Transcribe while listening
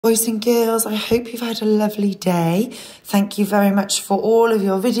Boys and girls, I hope you've had a lovely day. Thank you very much for all of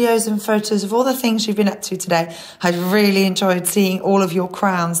your videos and photos of all the things you've been up to today. I've really enjoyed seeing all of your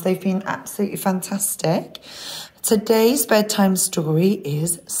crowns. They've been absolutely fantastic. Today's bedtime story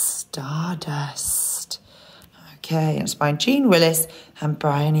is Stardust. Okay, it's by Jean Willis and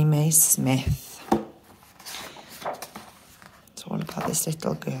Bryony May Smith. It's all about this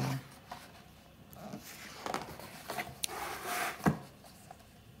little girl.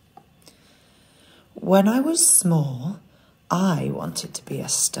 When I was small, I wanted to be a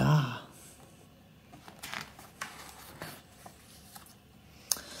star.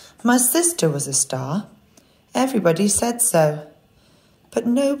 My sister was a star. Everybody said so, but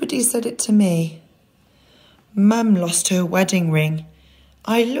nobody said it to me. Mum lost her wedding ring.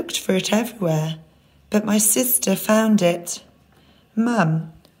 I looked for it everywhere, but my sister found it.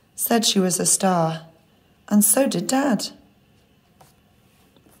 Mum said she was a star, and so did Dad.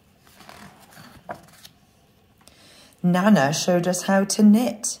 Nana showed us how to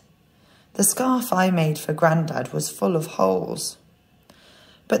knit. The scarf I made for Grandad was full of holes.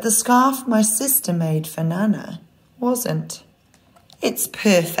 But the scarf my sister made for Nana wasn't. It's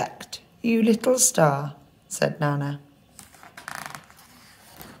perfect, you little star, said Nana.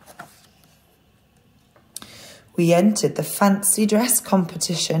 We entered the fancy dress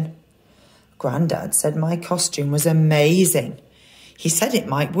competition. Grandad said my costume was amazing. He said it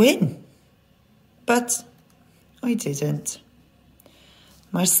might win. But I didn't.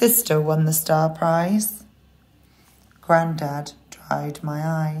 My sister won the star prize. Grandad dried my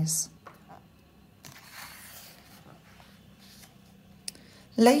eyes.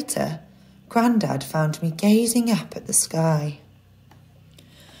 Later, Grandad found me gazing up at the sky.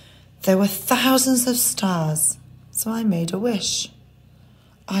 There were thousands of stars, so I made a wish.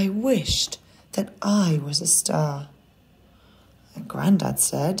 I wished that I was a star. And Grandad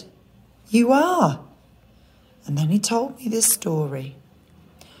said, "You are." And then he told me this story.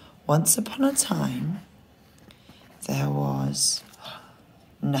 Once upon a time, there was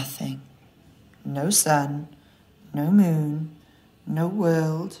nothing. No sun, no moon, no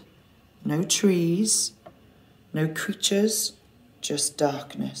world, no trees, no creatures, just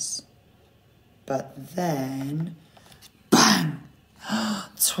darkness. But then, bang!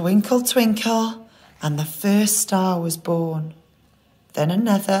 Twinkle, twinkle, and the first star was born. Then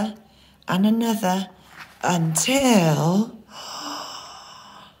another and another, until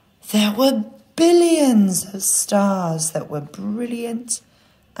there were billions of stars that were brilliant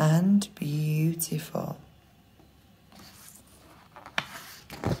and beautiful.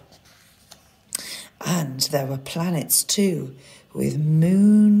 And there were planets too, with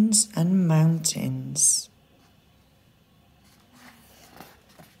moons and mountains.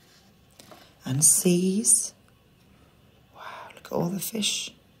 And seas. Wow, look at all the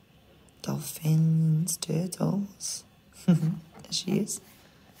fish. Dolphins, turtles. There she is.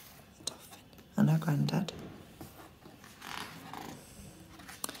 Dolphin. And her granddad.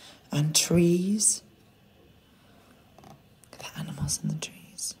 And trees. Look at the animals in the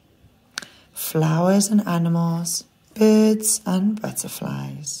trees. Flowers and animals. Birds and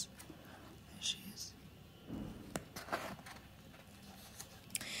butterflies. There she is.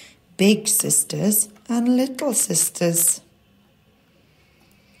 Big sisters and little sisters.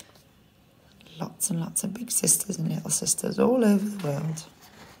 Lots and lots of big sisters and little sisters all over the world.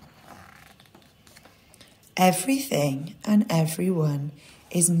 Everything and everyone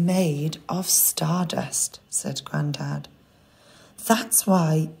is made of stardust, said Grandad. That's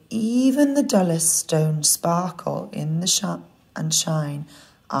why even the dullest stones sparkle in the and shine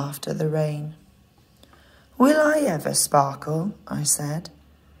after the rain. Will I ever sparkle? I said.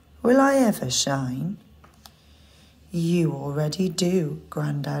 Will I ever shine? You already do,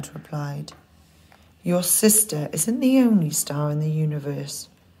 Grandad replied. Your sister isn't the only star in the universe.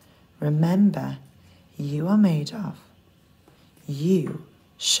 Remember, you are made of. You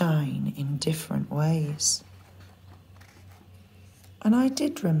shine in different ways. And I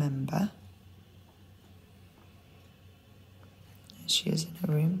did remember. There she is in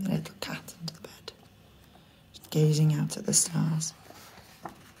her room, the little cat under the bed, gazing out at the stars.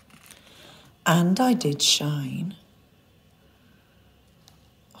 And I did shine.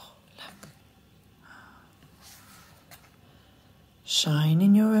 Shine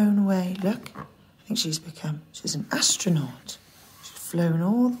in your own way. Look, I think she's an astronaut. She's flown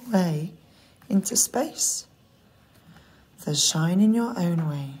all the way into space. So shine in your own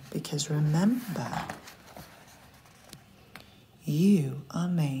way, because remember, you are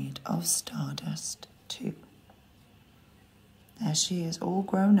made of stardust too. There she is, all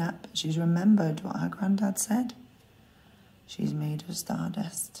grown up. She's remembered what her granddad said. she's made of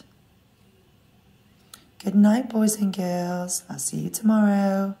stardust. Good night, boys and girls. I'll see you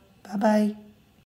tomorrow. Bye-bye.